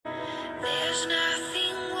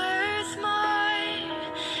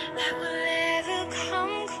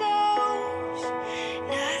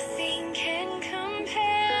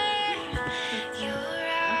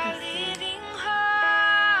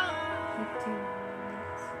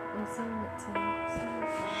song it to.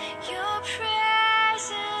 Your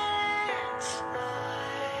presence,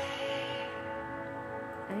 Lord.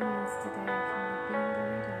 Amos today from the Bean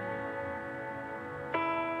Burrito.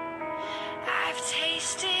 I've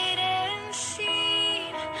tasted and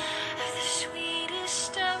seen of the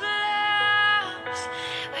sweetest of loves,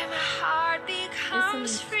 where my heart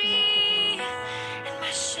becomes free and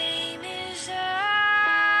my shame is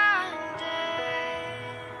undone.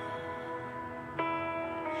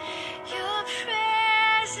 Your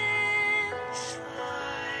presence,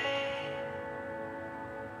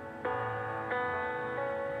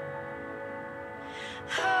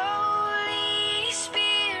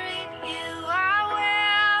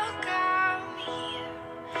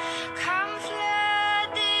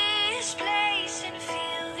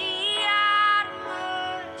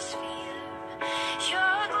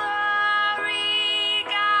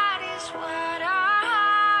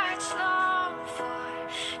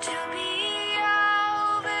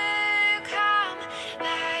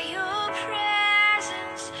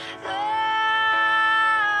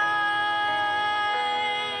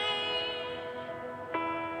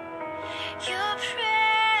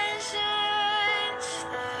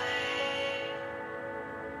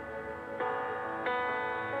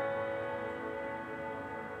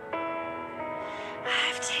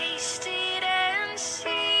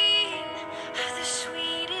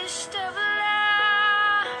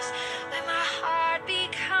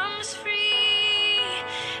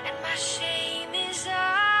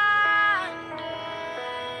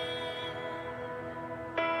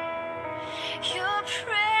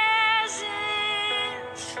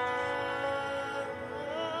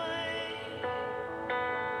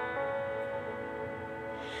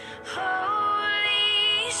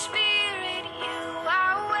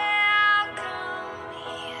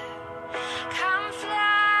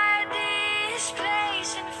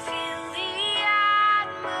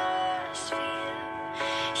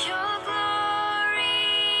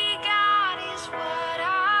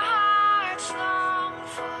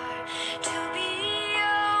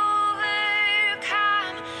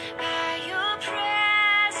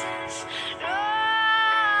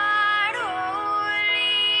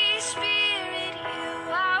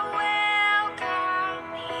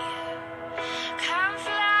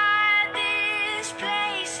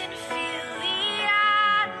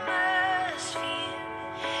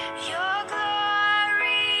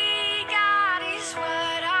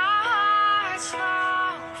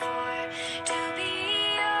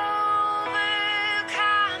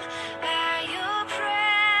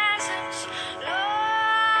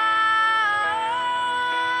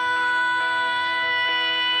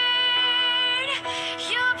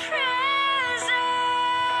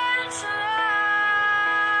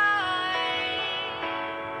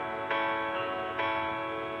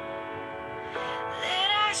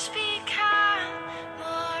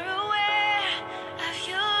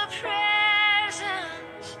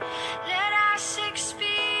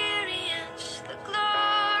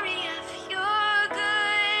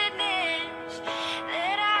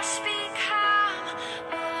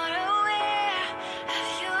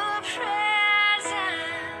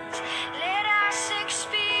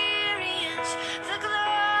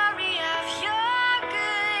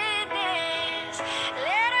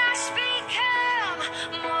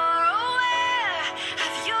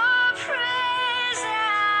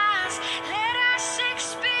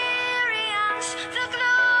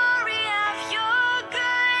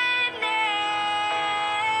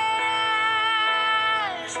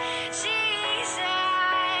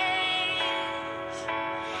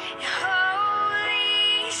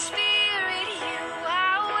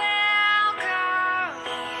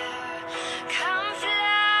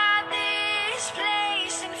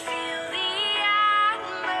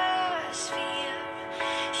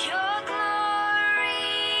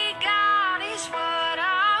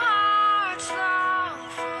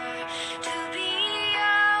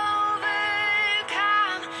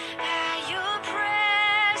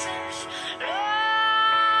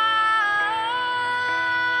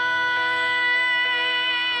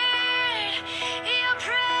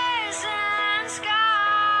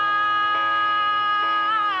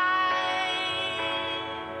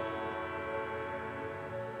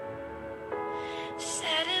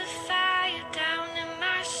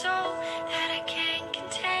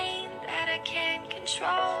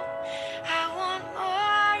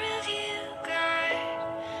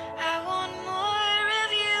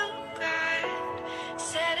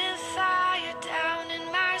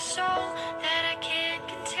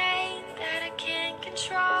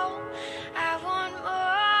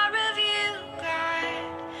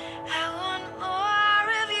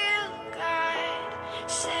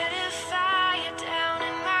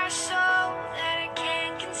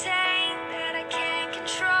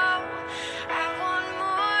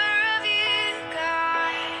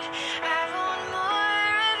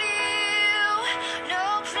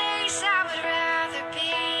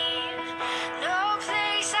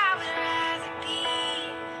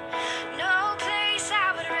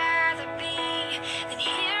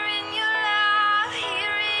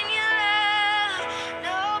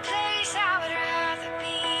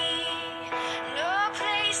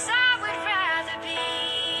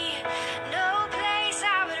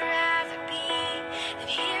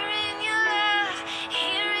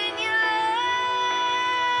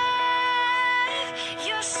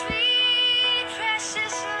 your sweet,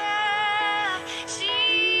 precious love,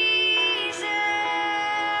 Jesus.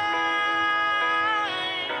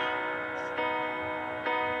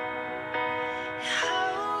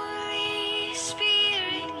 Holy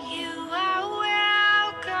Spirit, you are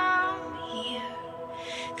welcome here.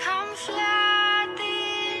 Come flood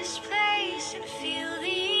this place and fill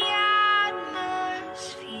the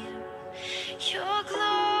atmosphere. Your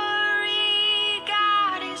glory,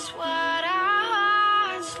 God, is what our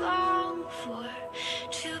hearts long for.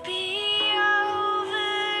 To be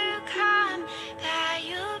overcome by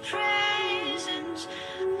your presence,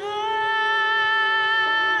 Lord.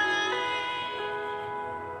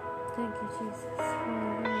 Thank you, Jesus.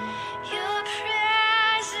 Hallelujah. Your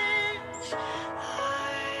presence,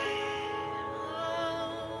 Lord.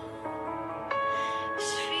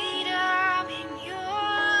 There's freedom in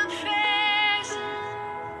your presence.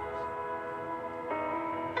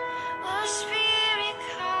 Oh, Spirit,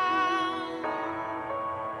 come.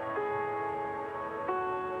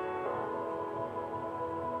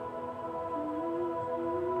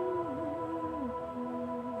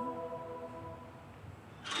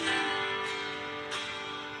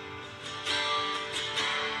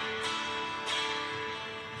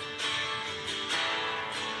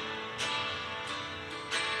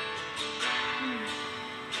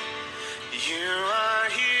 You are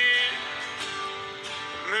here,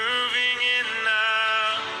 moving in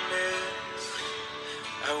our midst.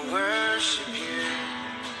 I worship you.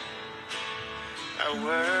 I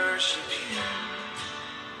worship you.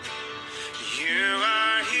 You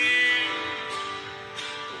are here,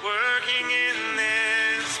 working in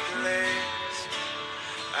this place.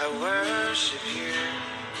 I worship you.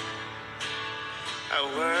 I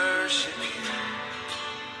worship you.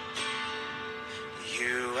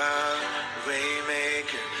 You are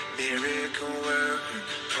waymaker, miracle worker,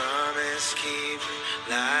 promise keeper,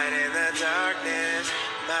 light in the darkness.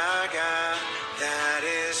 My God, that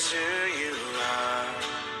is who you are.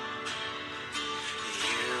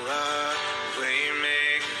 You are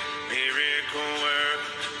waymaker, miracle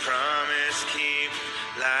worker, promise keeper,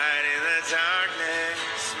 light in the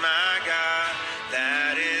darkness. My God,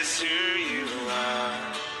 that is who you are.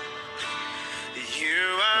 You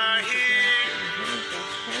are here,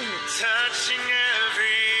 touching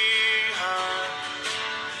every heart.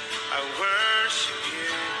 I worship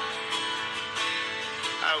you.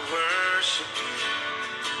 I worship you.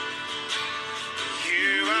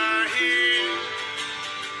 You are here,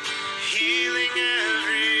 healing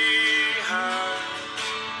every heart.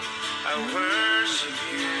 I worship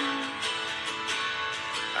you.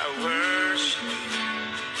 I worship you.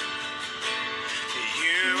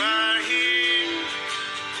 You are here,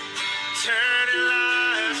 turning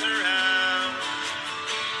lives around.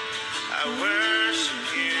 I worship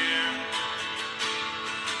you.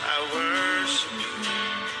 I worship you.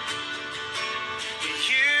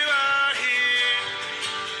 You are here,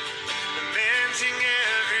 mending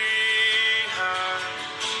every heart.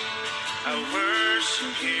 I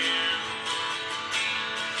worship you.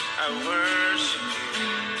 I worship you.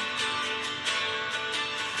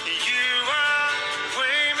 You are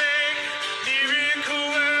waymaker, miracle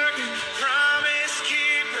worker, promise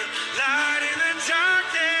keeper, light in the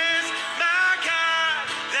darkness. My God,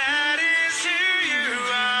 that is who you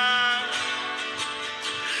are.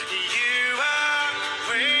 You are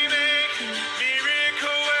waymaker,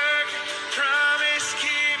 miracle worker, promise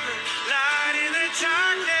keeper, light in the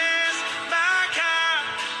darkness. My God,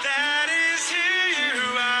 that is who you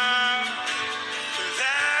are.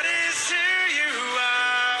 That is who you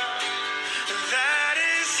are. That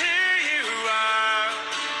is who you are.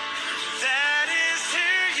 That is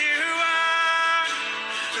who you are.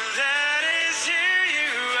 That is who you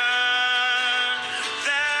are.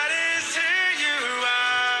 That is who you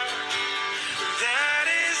are. That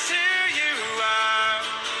is who you are.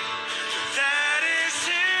 That is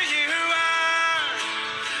who you are.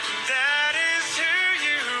 That is who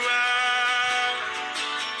you are.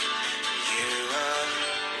 You are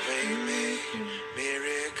waymaker,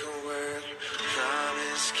 miracle worker,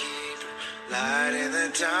 promise keeper, light in the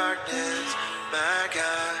darkness. My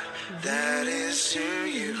God, that is who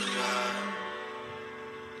you are.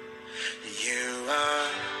 You are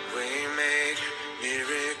waymaker,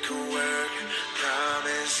 miracle worker,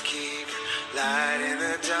 promise keeper, light in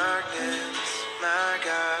the darkness. My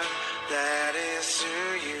God, that is who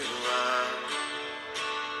you are.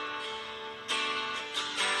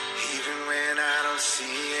 Even when I don't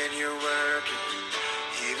see it, you're working.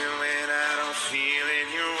 Even when I don't feel it,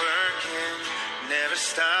 you're working. Never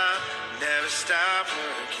stop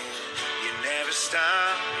working. You never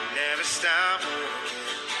stop working.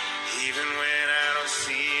 Even when I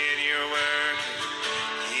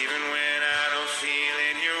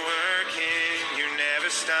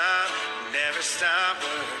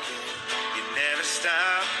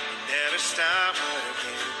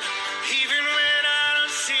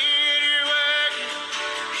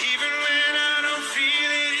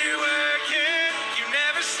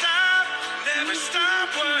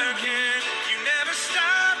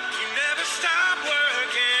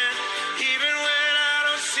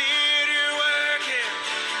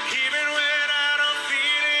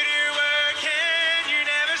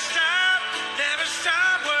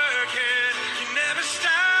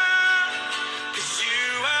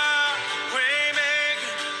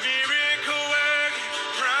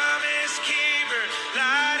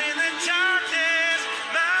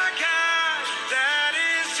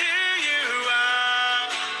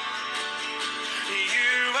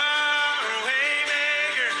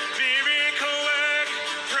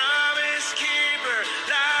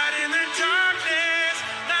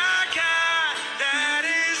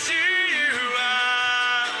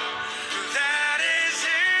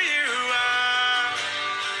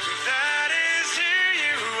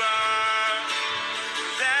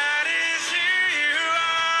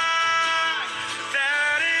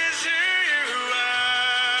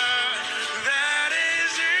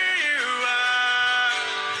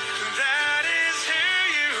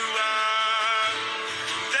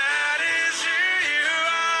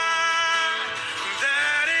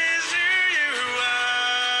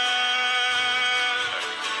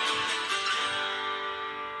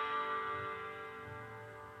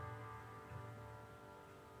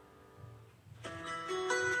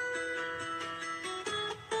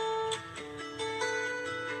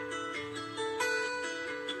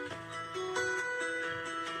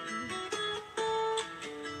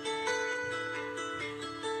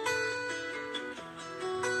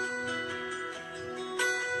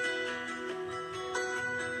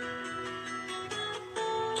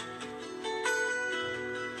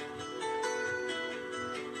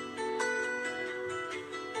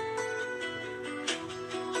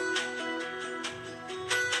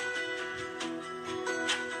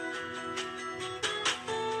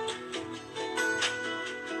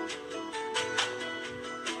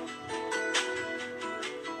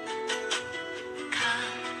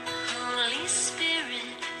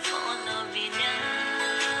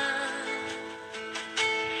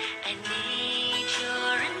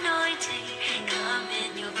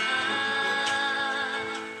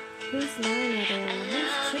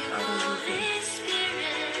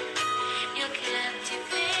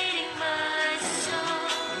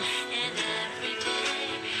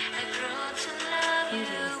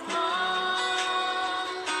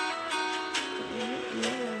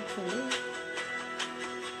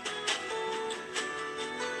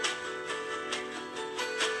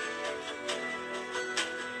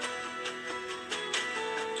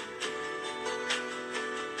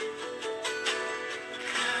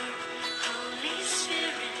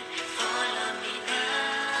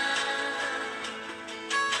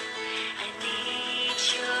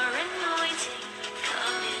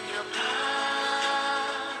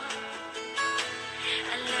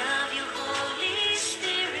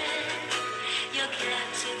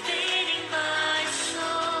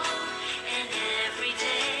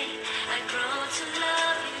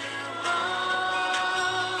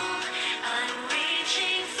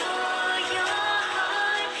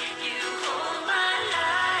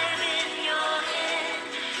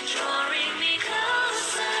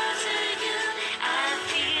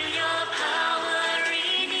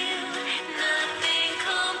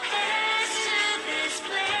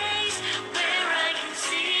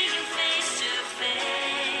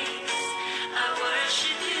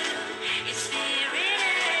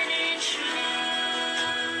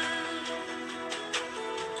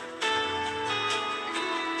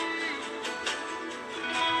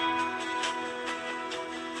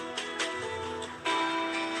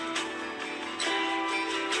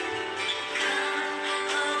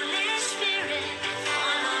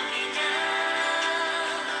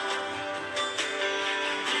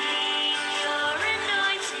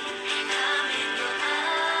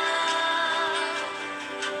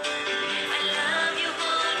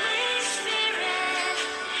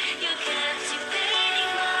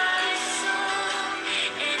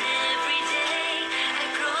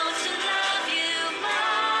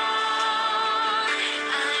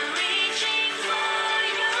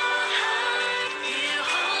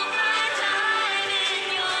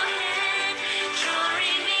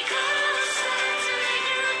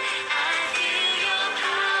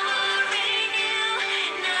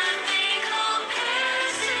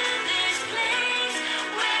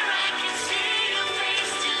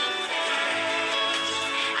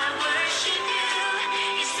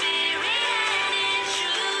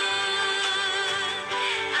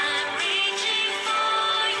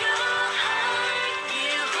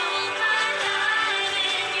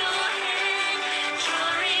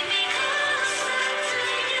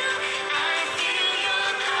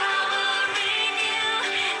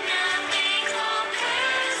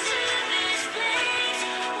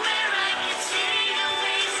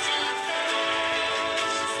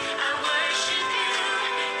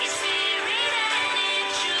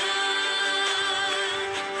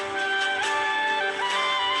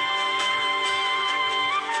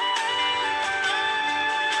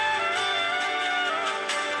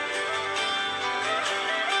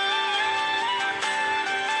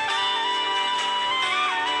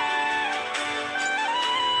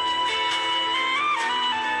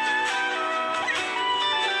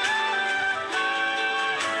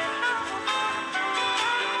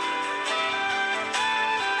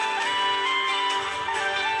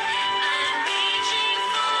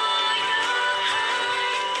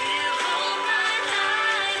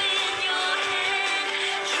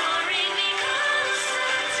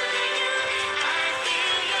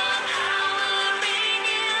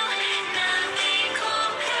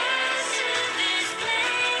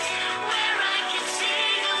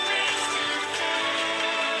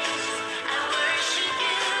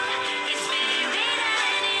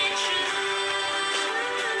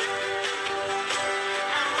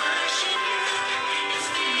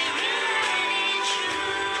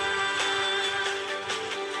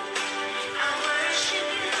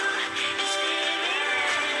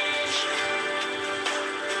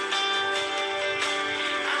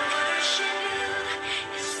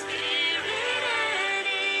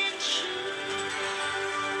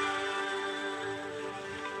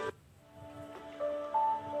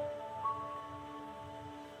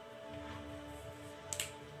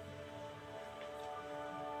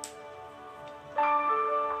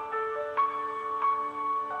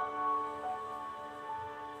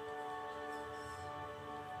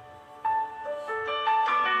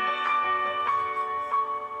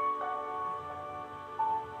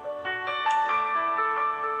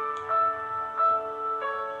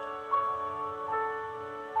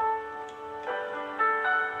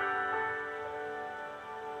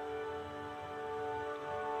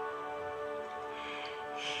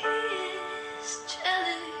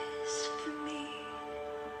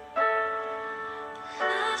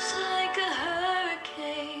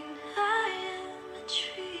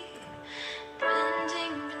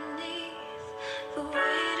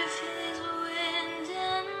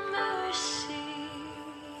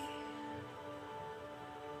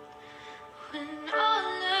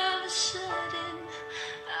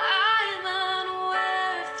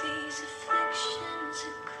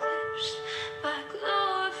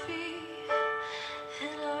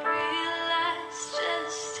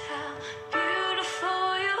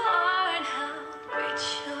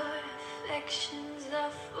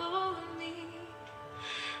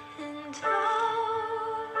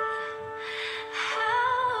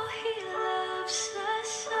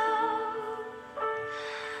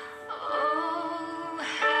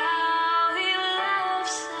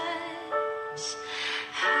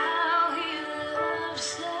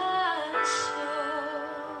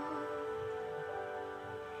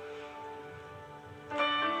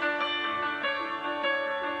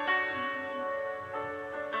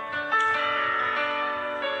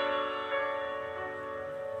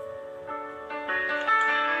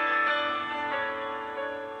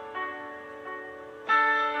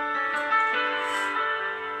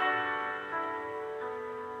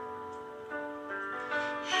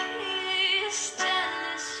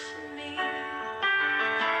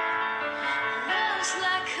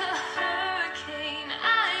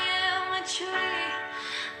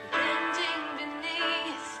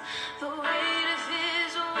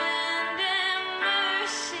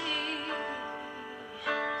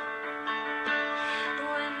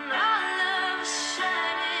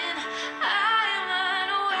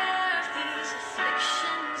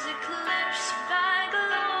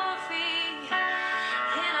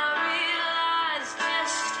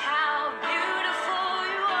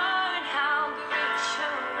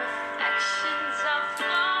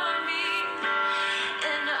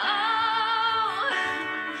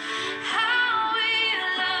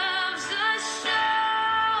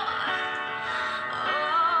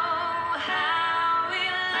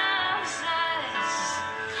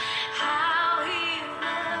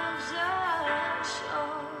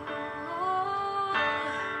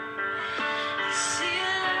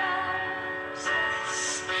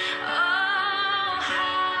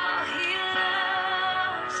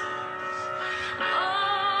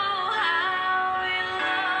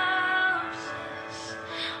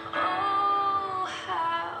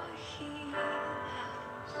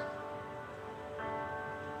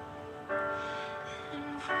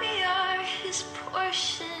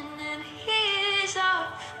portion, and He is our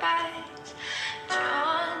prize.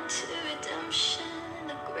 Drawn to redemption and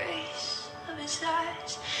the grace of His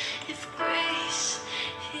eyes. If grace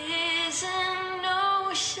is an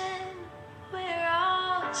ocean, we're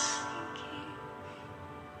all sinking.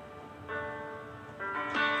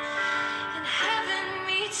 And heaven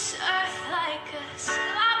meets earth like a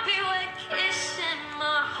sloppy wet kiss, and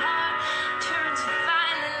my heart turns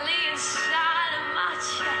violently inside of my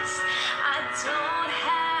chest. I don't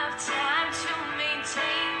have time to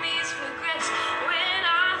maintain these regrets when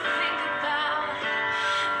I think about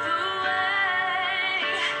the way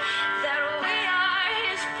that we are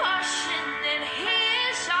His portion and He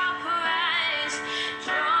is our prize.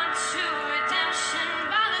 Drawn to redemption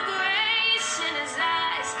by the grace in His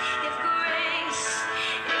eyes. If grace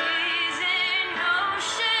is an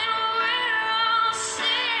ocean, we're all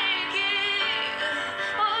sinking.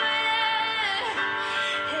 Oh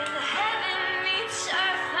yeah. And heaven meets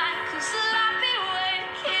earth like a sloppy wet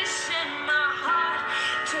kiss, and my heart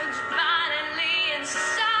turns violently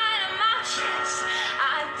inside of my chest.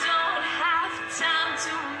 I don't have time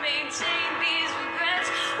to maintain these regrets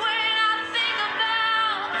when I think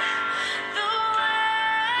about the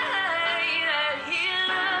way that He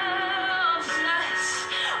loves us.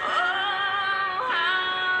 Oh,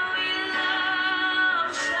 how He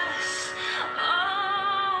loves us.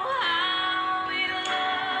 Oh, how He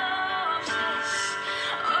loves us.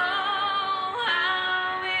 Oh,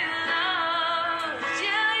 how He loves.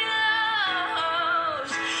 Yeah, He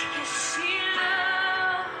loves. Yes, He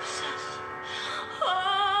loves us.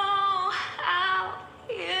 Oh, how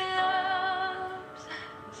He loves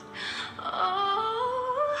us.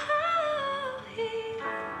 Oh, how He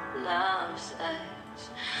loves us.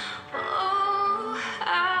 Oh,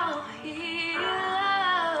 how He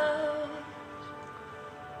loves.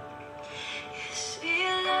 Yes, He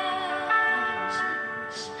loves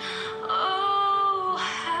us. Oh,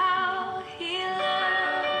 how He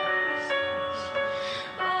loves us.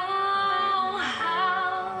 Oh,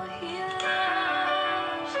 how He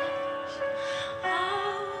loves us.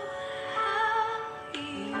 Oh, how He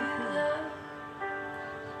loves.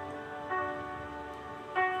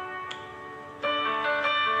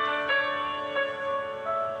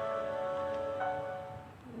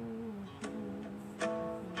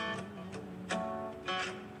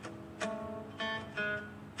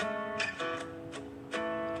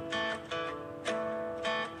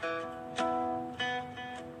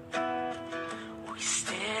 We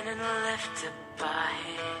stand and lift up our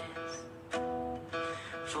hands,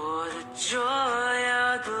 for the joy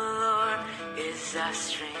of the Lord is our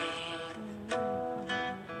strength.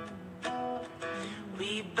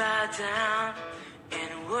 We bow down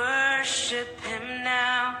and worship Him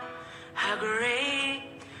now. How great,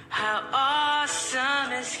 how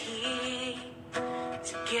awesome is He.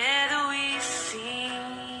 Together we sing.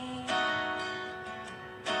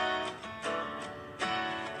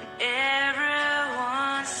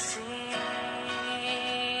 Everyone sing.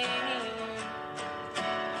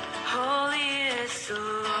 Holy is the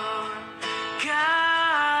Lord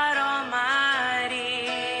God Almighty.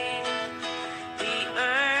 The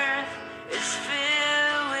earth is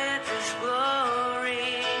filled with His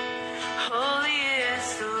glory. Holy is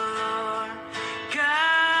the Lord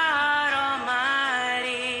God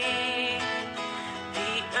Almighty.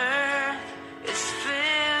 The earth is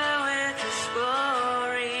filled with His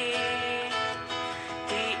glory.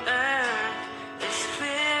 The earth is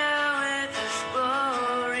filled with His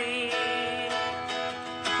glory.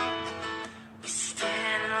 We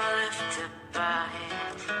stand and lift up our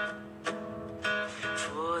hands,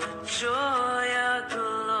 for the joy of the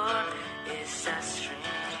Lord is our strength.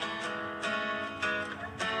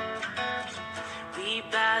 We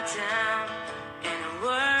bow down and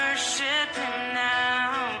worship Him now.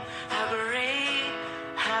 How great,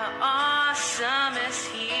 how awesome is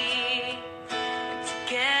He. And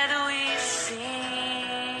together we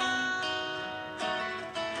sing.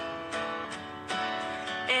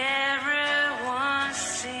 Everyone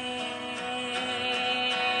sing.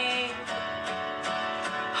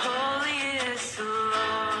 Holy is the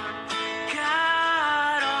Lord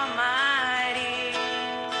God Almighty.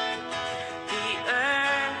 The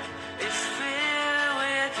earth is filled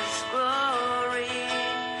with His glory.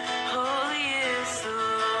 Holy is the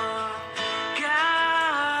Lord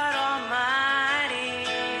God Almighty.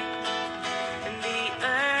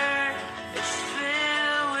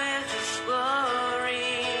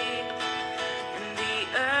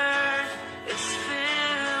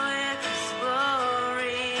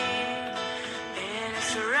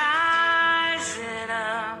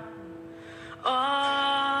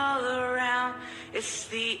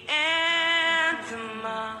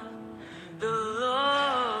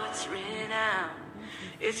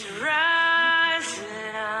 It's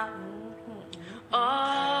rising up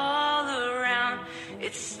all around.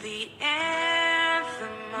 It's the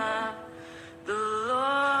anthem of the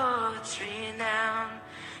Lord's renown.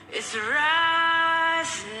 It's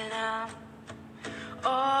rising up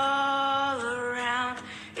all around.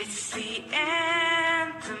 It's the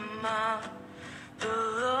anthem of the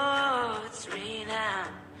Lord's renown.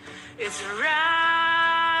 It's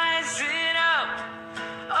rising up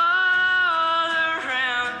all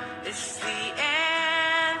around. It's the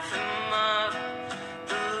anthem of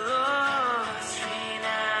the Lord's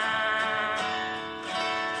renown.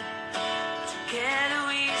 Together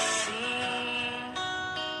we sing.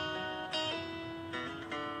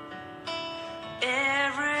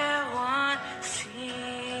 Everyone sing.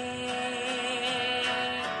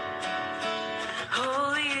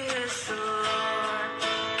 Holy is the Lord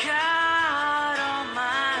God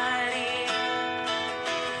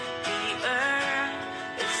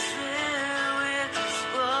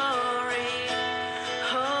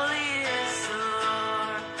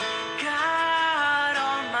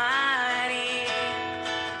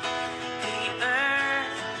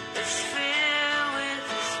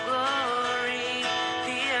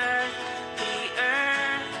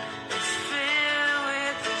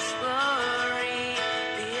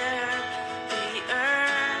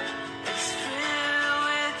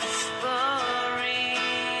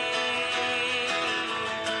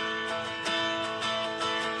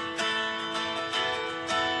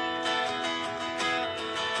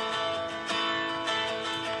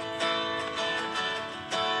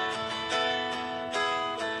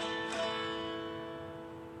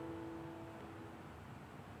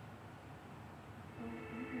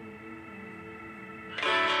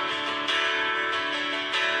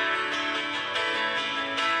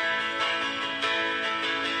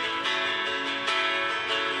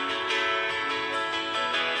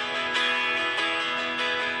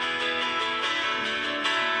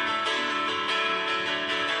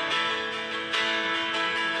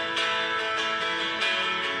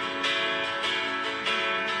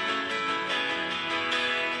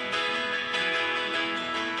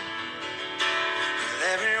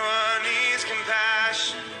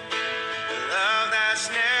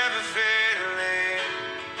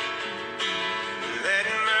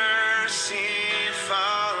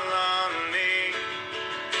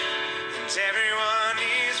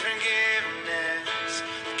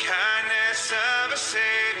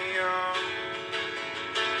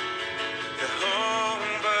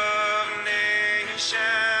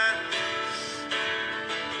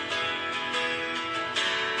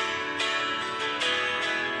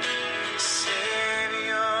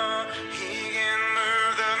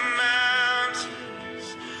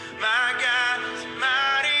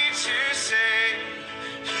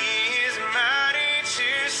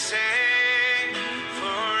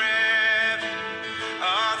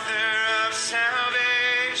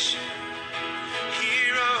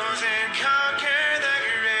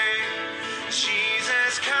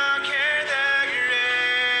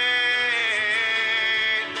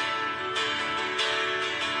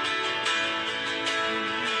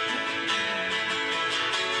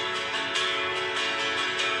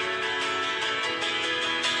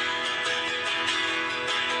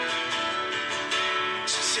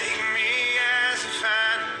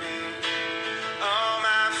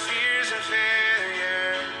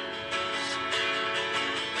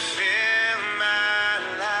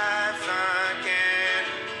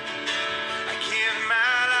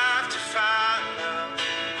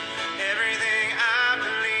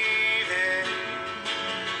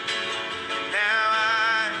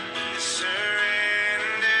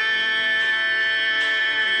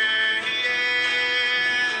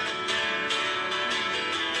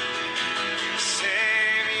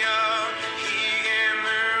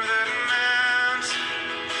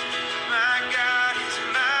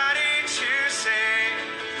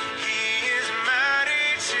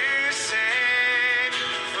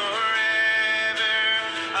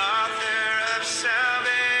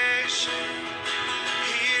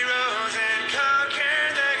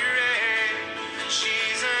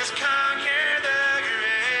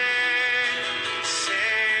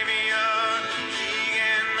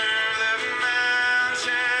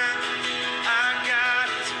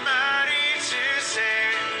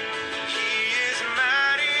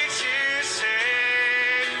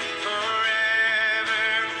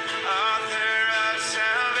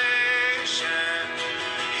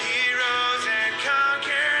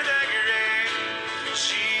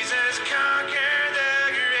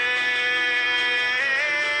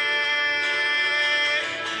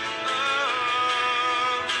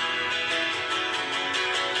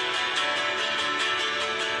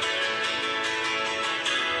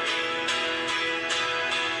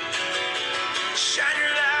Shine your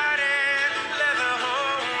light and let the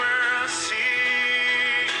whole world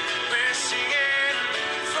see. We're singing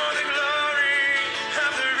for the glory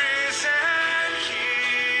of the risen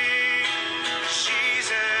King.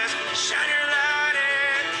 Jesus, shine your light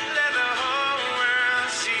and let the whole world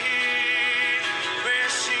see. We're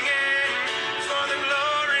singing for the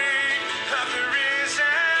glory of the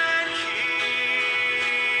risen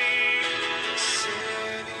King.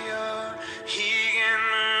 Savior, He can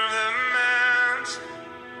move the mountains.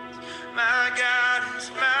 My God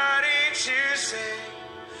is mighty to save.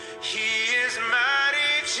 He is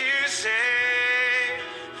mighty to save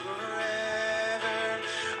forever.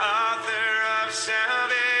 Author of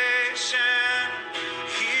salvation,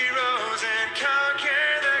 He rose and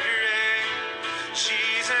conquered the grave.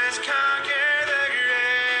 Jesus conquered the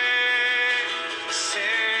grave.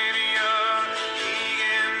 Savior, He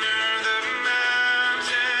can move the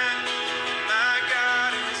mountain. My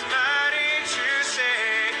God is mighty to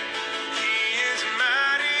save. He is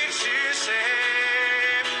mighty to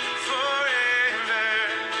save forever.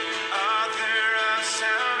 Author of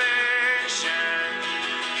salvation,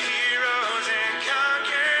 He rose and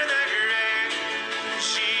conquered the grave.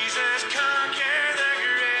 Jesus conquered the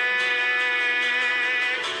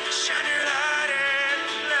grave. Shine your light and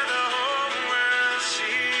let the whole world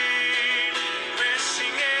see. We're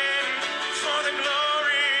singing for the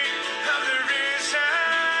glory of the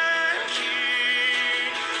risen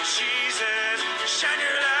King. Jesus, shine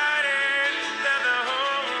your light and let the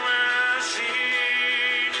whole world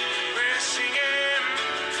see. We're singing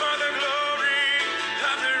for the glory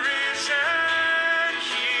of the risen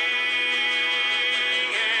King.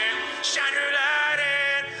 And shine your light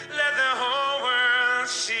and let the whole world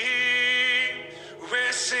see.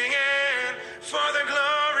 We're singing for the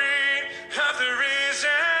glory of the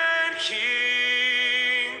risen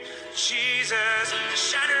King. Jesus,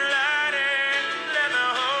 shine your light and let the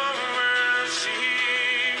whole world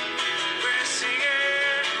see. We're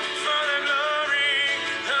singing for the glory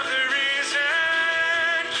of the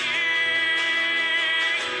risen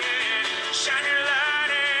King. Shine your